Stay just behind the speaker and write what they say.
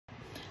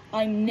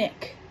I'm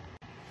Nick,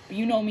 but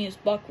you know me as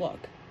Buckluck.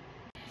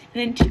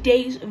 And in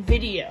today's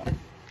video,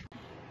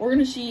 we're going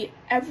to see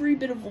every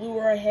bit of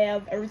lure I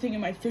have, everything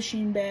in my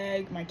fishing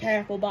bag, my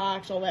tackle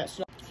box, all that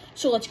stuff.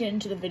 So let's get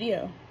into the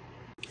video.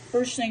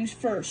 First things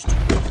first,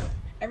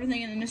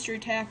 everything in the mystery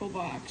tackle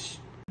box.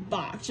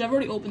 I've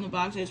already opened the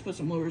box, I just put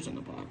some lures in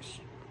the box.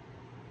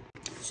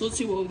 So let's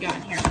see what we got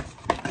in here.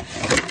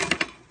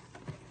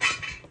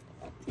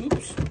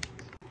 Oops.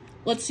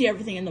 Let's see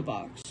everything in the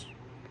box.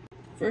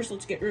 First,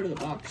 let's get rid of the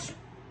box.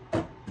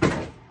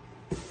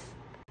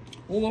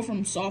 We'll go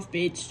from soft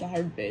baits to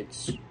hard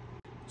baits.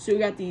 So we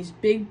got these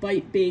big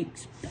bite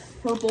baits,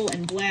 purple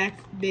and black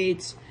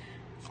baits.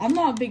 I'm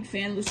not a big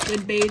fan of the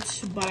squid baits,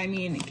 but I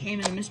mean, it came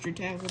in a mystery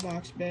tackle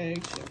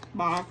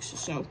box,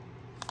 so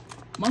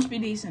must be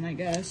decent, I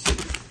guess.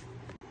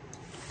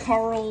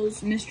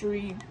 Carl's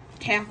mystery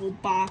tackle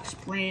box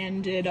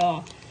branded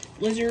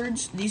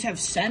lizards. These have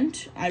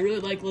scent. I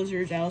really like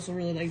lizards. I also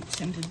really like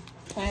scented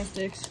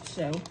plastics,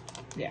 so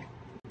yeah.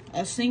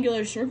 A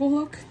singular circle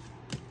hook.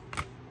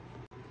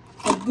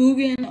 A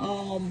Guggen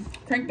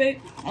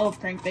crankbait. I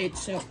love crankbaits,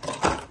 so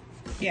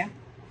yeah.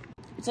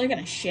 It's like in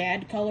a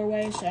shad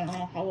colorway, so I don't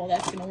know how well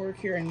that's gonna work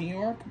here in New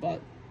York, but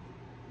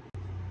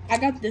I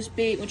got this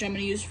bait, which I'm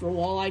gonna use for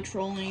walleye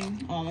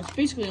trolling. It's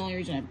basically the only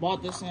reason I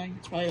bought this thing.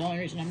 It's probably the only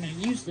reason I'm gonna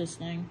use this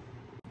thing.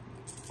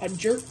 A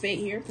jerk bait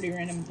here, pretty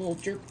random little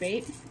jerk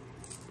bait.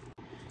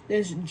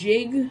 This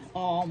jig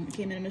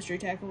came in a mystery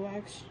tackle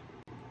box.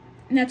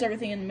 And that's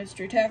everything in the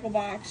mystery tackle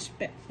box.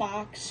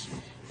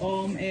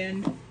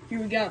 And here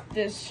we got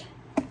this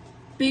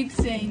big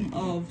thing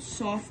of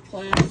soft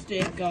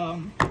plastic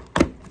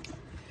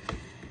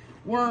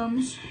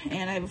worms,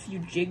 and I have a few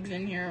jigs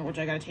in here, which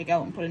I gotta take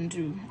out and put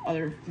into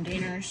other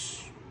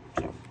containers.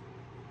 So,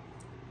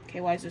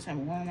 okay, why does this have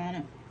a worm on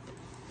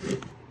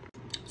it?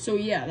 So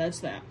yeah,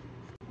 that's that.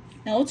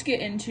 Now let's get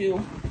into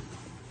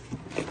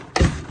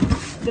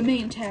the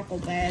main tackle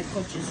bag,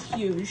 which is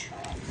huge.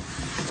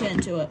 Let's get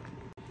into it.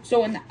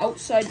 So in the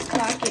outside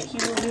pocket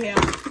here, we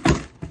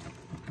have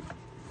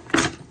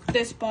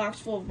this box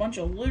full of a bunch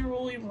of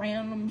literally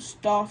random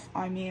stuff.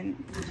 I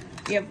mean,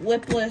 we have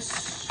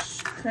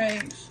lipless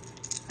cranks.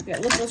 We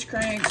got lipless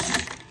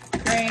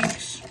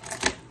cranks,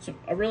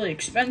 a really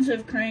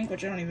expensive crank,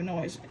 which I don't even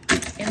know is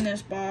in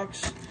this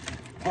box.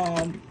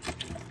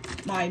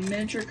 My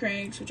miniature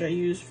cranks, which I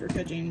use for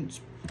catching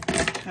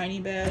tiny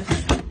bass,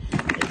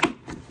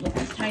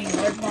 tiny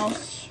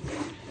largemouths.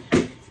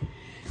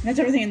 That's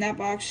everything in that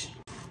box.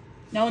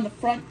 Now in the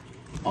front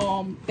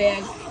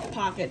bag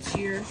pockets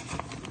here,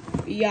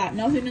 we got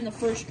nothing in the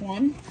first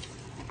one.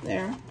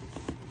 There,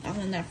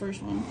 nothing in that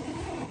first one.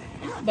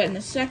 But in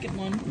the second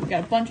one, we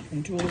got a bunch of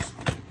different tools.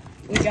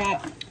 We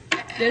got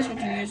this, which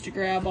we use to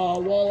grab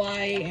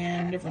walleye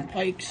and different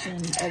pikes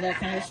and all that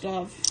kind of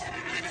stuff.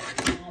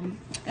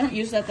 I don't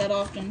use that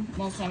often.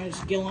 Most of the time I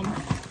just gill them.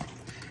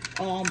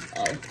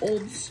 An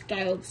old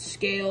styled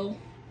scale.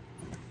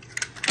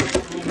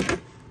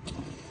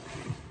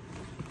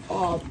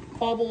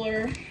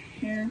 Bubbler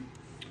here.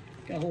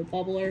 Got a little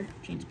bubbler.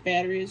 Change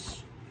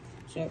batteries.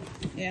 So,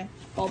 yeah,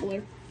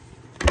 bubbler.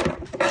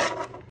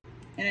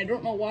 And I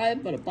don't know why,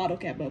 but a bottle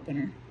cap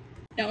opener.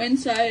 Now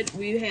inside,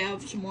 we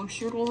have some more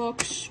circle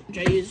hooks, which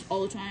I use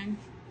all the time.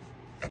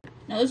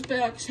 Now this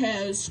box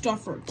has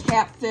stuff for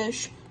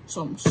catfish,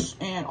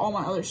 and all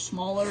my other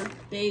smaller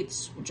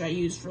baits, which I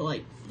use for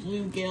like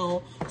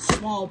bluegill,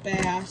 small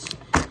bass,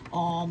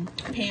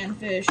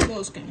 panfish,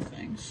 those kind of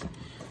things.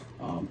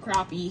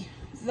 Crappie,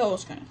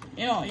 those kind of things.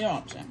 You know what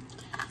I'm saying.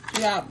 So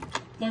we got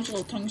a bunch of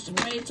little tungsten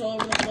weights all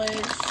over the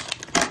place.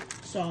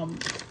 Some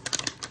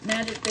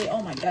magic bait.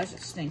 Oh my gosh,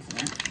 it stinks,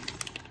 man.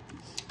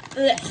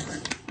 Ugh.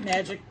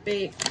 Magic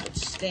bait, which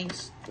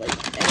stinks like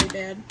very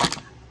bad.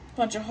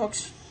 Bunch of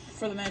hooks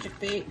for the magic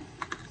bait.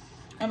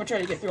 I'm gonna try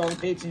to get through all the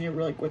baits in here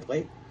really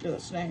quickly because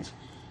it stinks.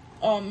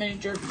 Mini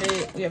jerk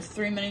bait. We have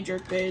 3 mini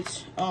jerk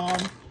baits.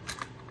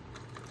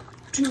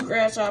 2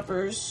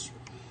 grasshoppers.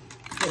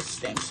 This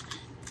stinks.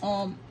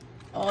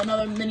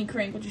 Another mini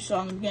crank, which you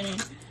saw in the beginning.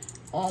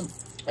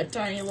 A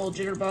tiny little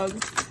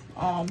jitterbug.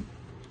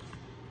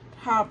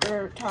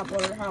 Hopper,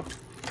 toppler,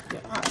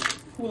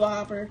 hula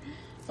hopper,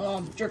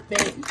 jerk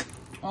bait,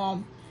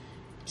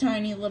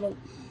 tiny little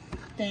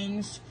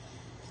things.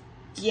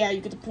 Yeah,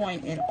 you get the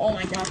point. And oh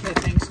my gosh, that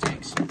thing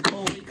stinks.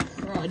 Holy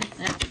crud,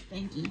 that's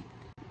stinky.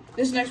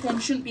 This next one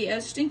shouldn't be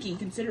as stinky,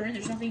 considering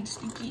there's nothing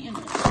stinky in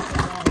it.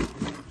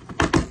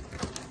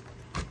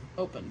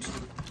 Opened.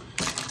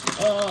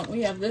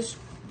 We have this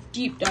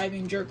deep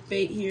diving jerk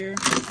bait here,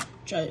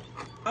 which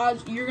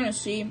as you're gonna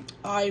see,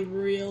 I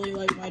really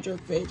like my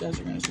jerk baits, as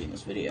you're gonna see in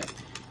this video.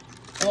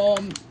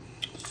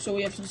 So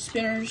we have some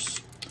spinners,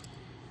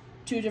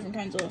 2 different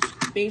kinds of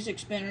basic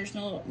spinners,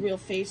 no real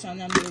face on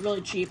them. They're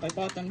really cheap. I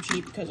bought them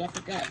cheap because I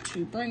forgot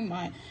to bring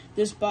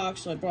this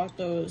box, so I brought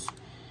those.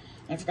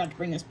 I forgot to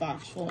bring this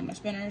box full of my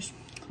spinners.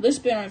 This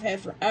spinner I've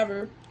had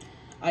forever.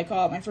 I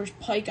caught my first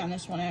pike on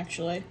this one,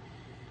 actually.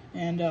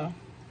 And, yeah,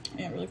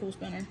 really cool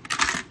spinner.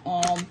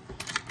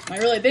 My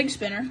really big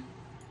spinner,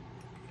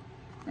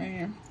 right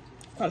here.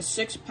 caught a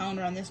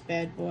 6-pounder on this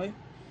bad boy.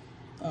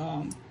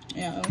 Yeah,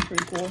 that was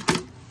pretty cool.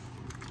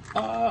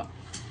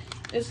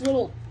 This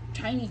little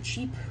tiny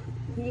cheap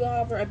hula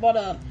hopper. I bought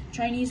a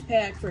Chinese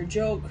pack for a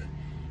joke,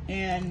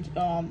 and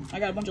I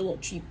got a bunch of little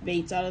cheap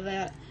baits out of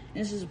that.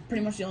 And this is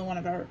pretty much the only one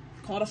I've ever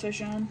caught a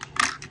fish on.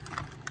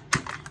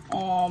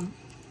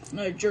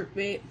 Another jerk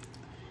bait.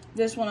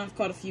 This one I've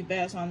caught a few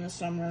bass on this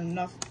summer.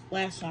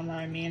 Last summer,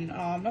 I mean.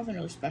 Nothing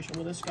really special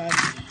with this guy.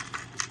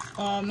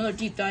 Another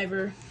deep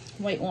diver,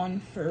 white one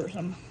for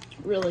some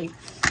really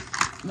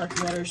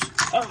murky waters.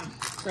 Oh,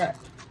 crap.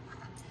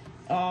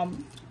 Got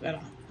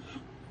a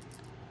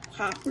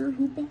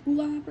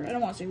hula hopper. I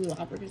don't want to say hula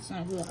hopper because it's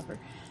not a hula hopper.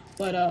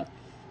 But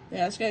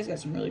yeah, this guy's got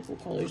some really cool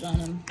colors on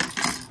him.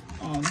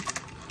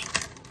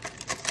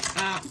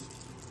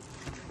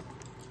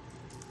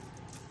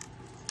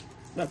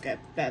 Okay,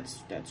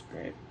 that's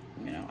great.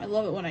 You know, I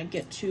love it when I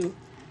get two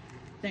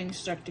things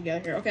stuck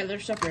together here. Okay, they're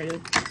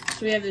separated.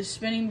 So we have this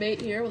spinning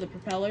bait here with the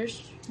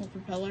propellers, little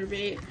propeller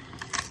bait.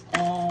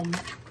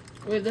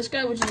 We have this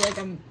guy, which is like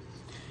a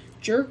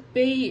jerk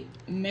bait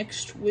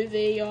mixed with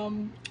a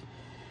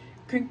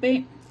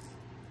crankbait.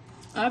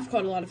 I've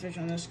caught a lot of fish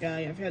on this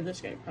guy. I've had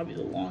this guy probably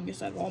the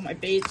longest out of all my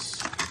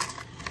baits.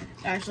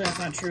 Actually, that's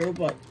not true,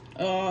 but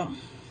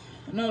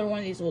another one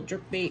of these little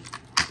jerk bait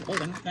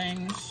looking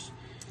things.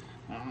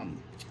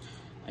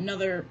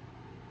 Another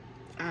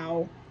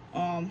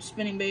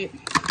spinning bait,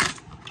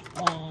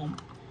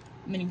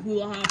 mini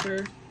hula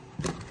hopper.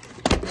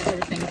 That's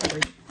everything for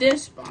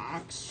this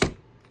box.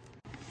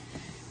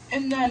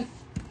 And then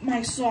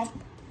my soft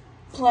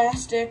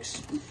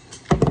plastics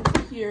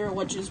here,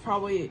 which is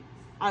probably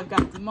I've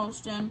got the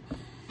most in,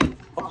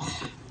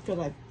 because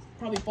I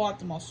probably bought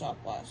the most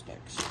soft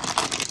plastics.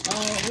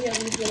 We have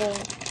these little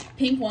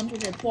pink ones,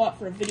 which I bought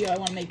for a video I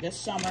want to make this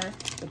summer,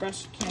 the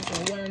Breast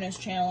Cancer Awareness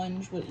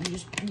Challenge, with you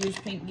just use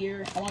pink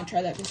gear. I want to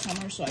try that this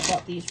summer, so I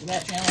bought these for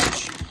that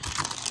challenge.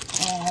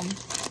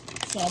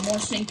 So more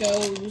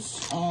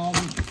Senkos,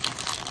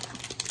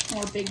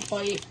 more Big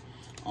Bite.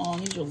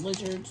 These are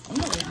lizards. Oh,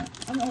 no, they aren't.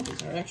 I don't know what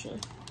these are, actually.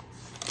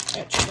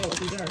 Yeah, check out what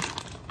these are.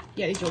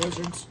 Yeah, these are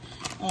lizards.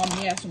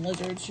 We have some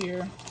lizards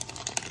here.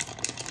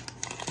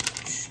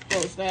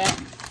 Close that.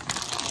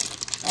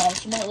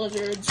 Some more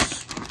lizards.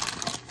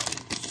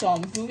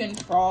 Some Googan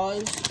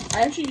craws.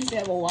 I actually used to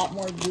have a lot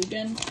more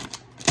Googan.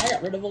 I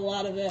got rid of a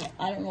lot of it.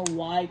 I don't know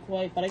why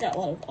quite, but I got a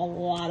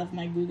lot of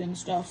my Googan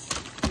stuff.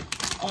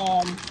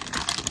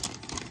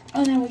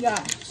 And then we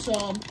got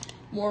some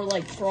more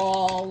like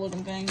crawl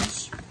looking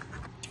things.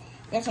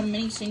 We got some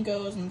mini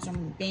Senkos and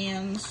some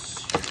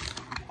bands.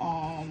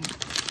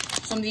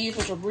 Some of these,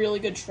 which are really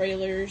good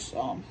trailers.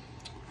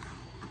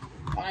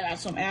 I got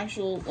some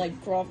actual,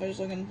 like, crawfish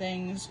looking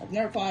things. I've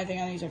never caught anything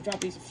on these. I've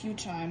dropped these a few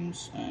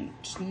times, and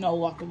just no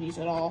luck with these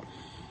at all.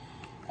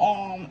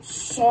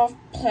 Soft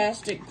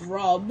plastic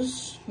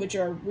grubs, which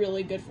are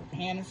really good for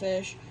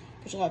panfish.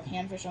 There's a lot of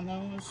panfish on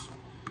those.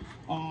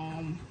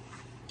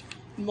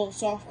 Little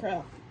soft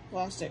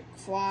plastic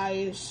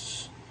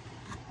flies.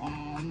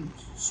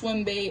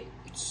 Swim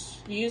baits.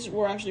 These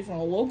were actually from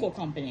a local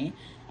company.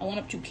 I went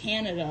up to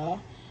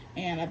Canada,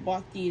 and I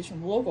bought these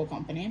from a local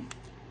company.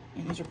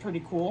 And these are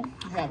pretty cool.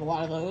 I have a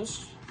lot of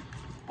those.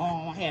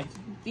 I have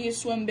these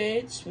swim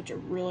baits, which are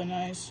really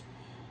nice.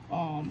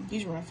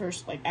 These were my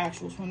first, like,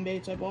 actual swim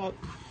baits I bought.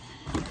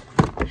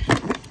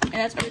 And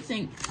that's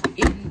everything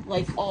in,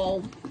 like,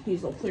 all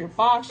these little clear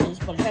boxes,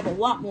 but I have a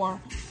lot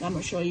more that I'm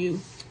going to show you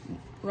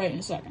right in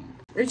a second.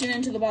 Reaching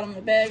into the bottom of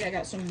the bag, I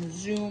got some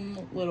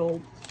Zoom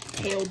little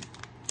tailed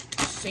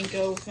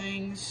Senko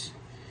things.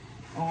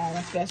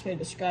 That's the best way to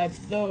describe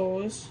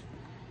those.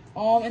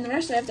 And the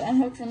rest I have to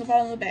unhook from the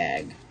bottom of the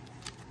bag.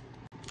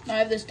 Now I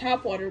have this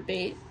topwater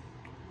bait,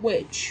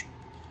 which,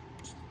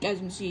 you guys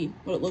can see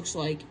what it looks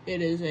like.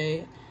 It is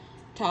a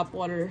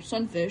topwater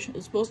sunfish.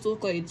 It's supposed to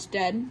look like it's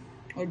dead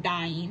or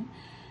dying.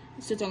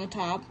 It sits on the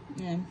top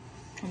and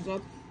comes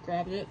up,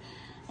 grabs it.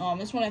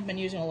 This one I've been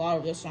using a lot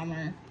over the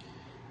summer.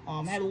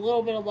 I had a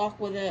little bit of luck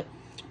with it.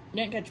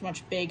 Didn't catch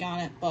much big on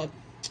it, but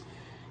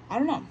I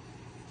don't know.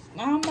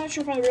 I'm not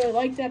sure if I really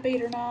like that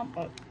bait or not,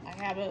 but I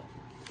have it.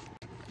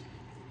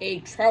 A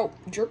trout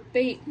jerk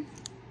bait.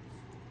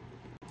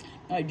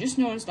 I just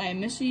noticed I am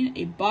missing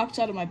a box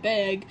out of my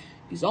bag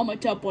because all my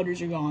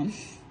topwaters are gone.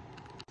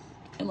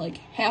 And like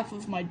half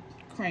of my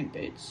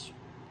crankbaits.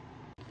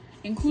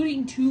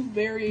 Including 2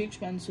 very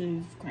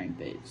expensive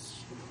crankbaits.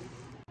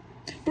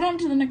 But on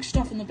to the next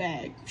stuff in the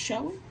bag,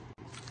 shall we?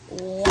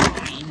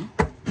 Line.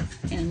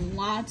 And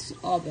lots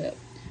of it.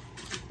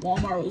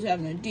 Walmart was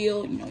having a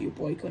deal. You know, your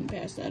boy couldn't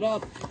pass that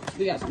up.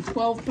 We got some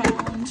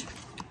 12-pound.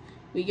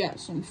 We got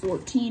some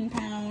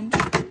 14-pound,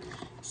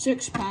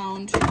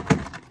 6-pound,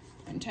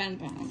 and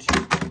 10-pound.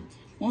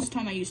 Most of the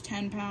time I use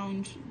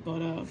 10-pound,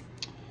 but,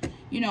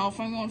 you know, if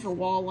I'm going for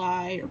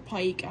walleye or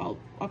pike, I'll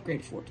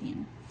upgrade to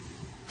 14.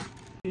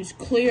 Use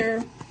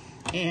clear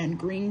and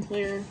green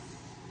clear.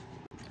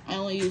 I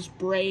only use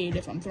braid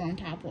if I'm throwing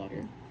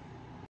topwater.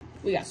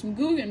 We got some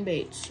Googan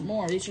baits,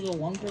 more. These are the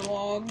lunker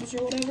logs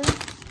or whatever.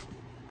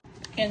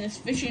 And this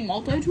fishing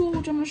multi-tool,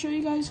 which I'm going to show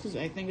you guys because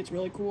I think it's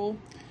really cool.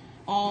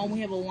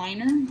 We have a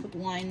liner, put the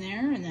line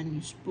there, and then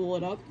you spool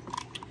it up.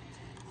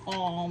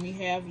 You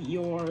have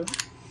your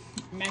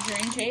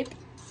measuring tape.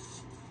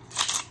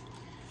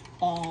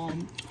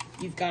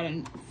 You've got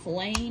a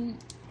fillet.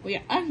 Well,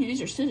 yeah, actually,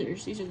 these are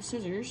scissors. These are the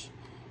scissors.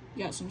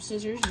 You got some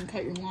scissors you can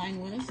cut your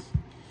line with.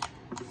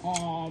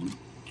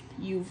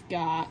 You've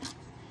got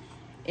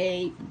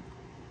a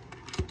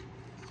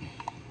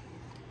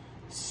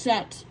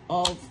set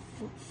of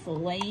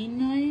fillet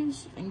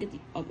knives. I can't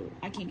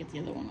get the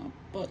other one up,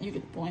 but you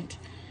get the point.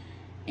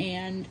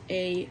 And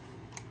a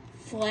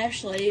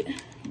flashlight. You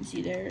can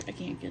see there, I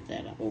can't get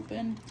that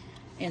open.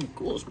 And the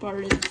coolest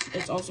part is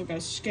it's also got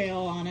a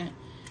scale on it.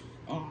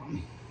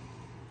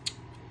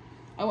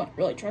 I wouldn't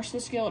really trust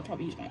this scale. I'd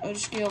probably use my other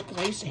scale because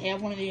I used to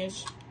have one of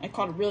these. I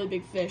caught a really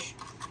big fish.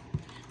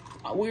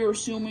 We're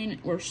still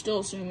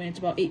assuming it's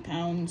about 8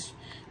 pounds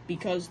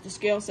because the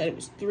scale said it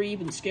was 3,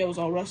 but the scale was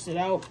all rusted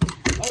out.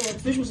 However, the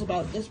fish was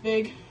about this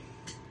big,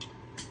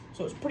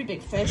 so it was a pretty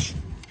big fish.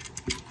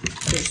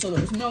 So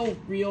there was no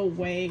real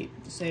way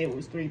to say it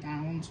was 3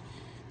 pounds.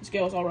 The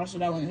scale was all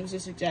rusted out and it was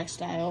this exact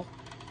style.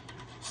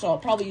 So I'll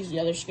probably use the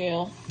other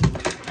scale.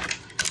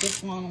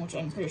 This one, which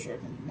I'm pretty sure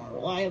is more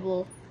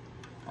reliable.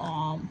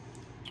 So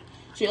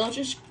yeah, let's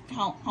just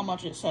count how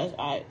much it says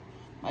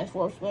my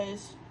fourth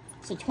weighs.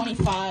 So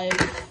 25.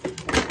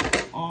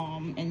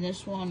 And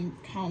this one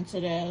counts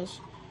it as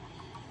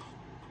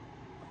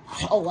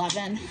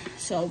 11.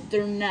 So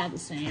they're not the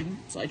same.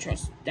 So I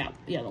trust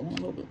the other one a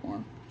little bit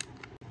more.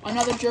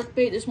 Another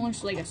jerkbait. This one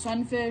looks like a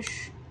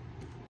sunfish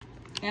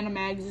and a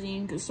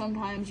magazine, because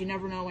sometimes you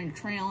never know when you're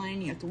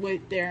trailing. You have to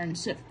wait there and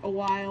sit a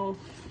while.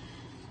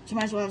 So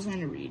might as well have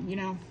something to read, you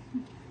know?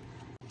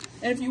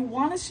 And if you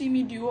want to see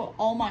me do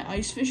all my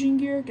ice fishing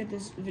gear, get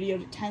this video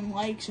to 10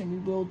 likes and we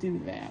will do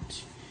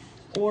that.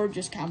 Or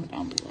just comment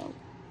down below.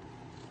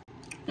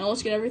 Now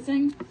let's get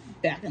everything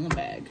back in the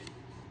bag.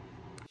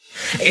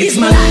 It's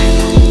my life.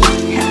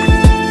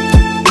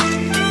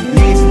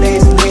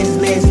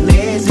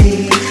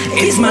 Lazy.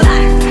 It's my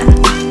life.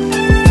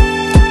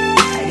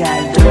 I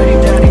got dirty.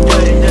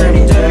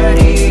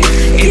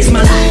 It's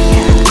my life.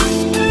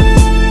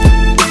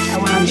 I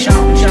want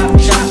shopping.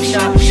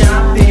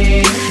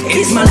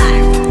 It's my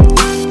life.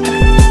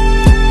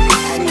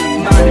 I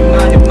need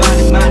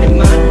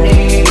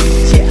money.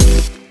 Yeah.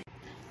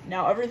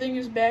 Now everything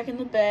is back in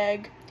the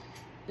bag.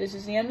 This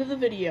is the end of the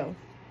video.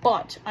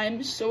 But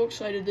I'm so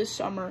excited this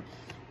summer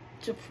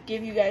to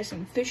give you guys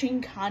some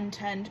fishing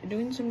content,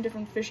 doing some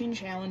different fishing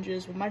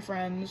challenges with my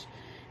friends,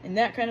 and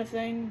that kind of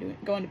thing,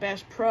 going to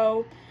Bass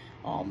Pro,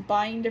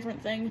 buying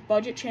different things,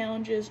 budget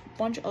challenges, a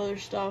bunch of other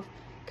stuff,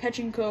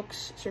 catching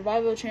cooks,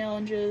 survival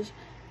challenges,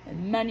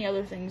 and many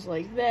other things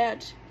like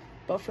that.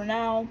 But for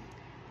now,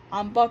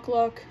 I'm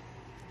Buckluck,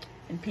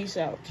 and peace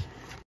out.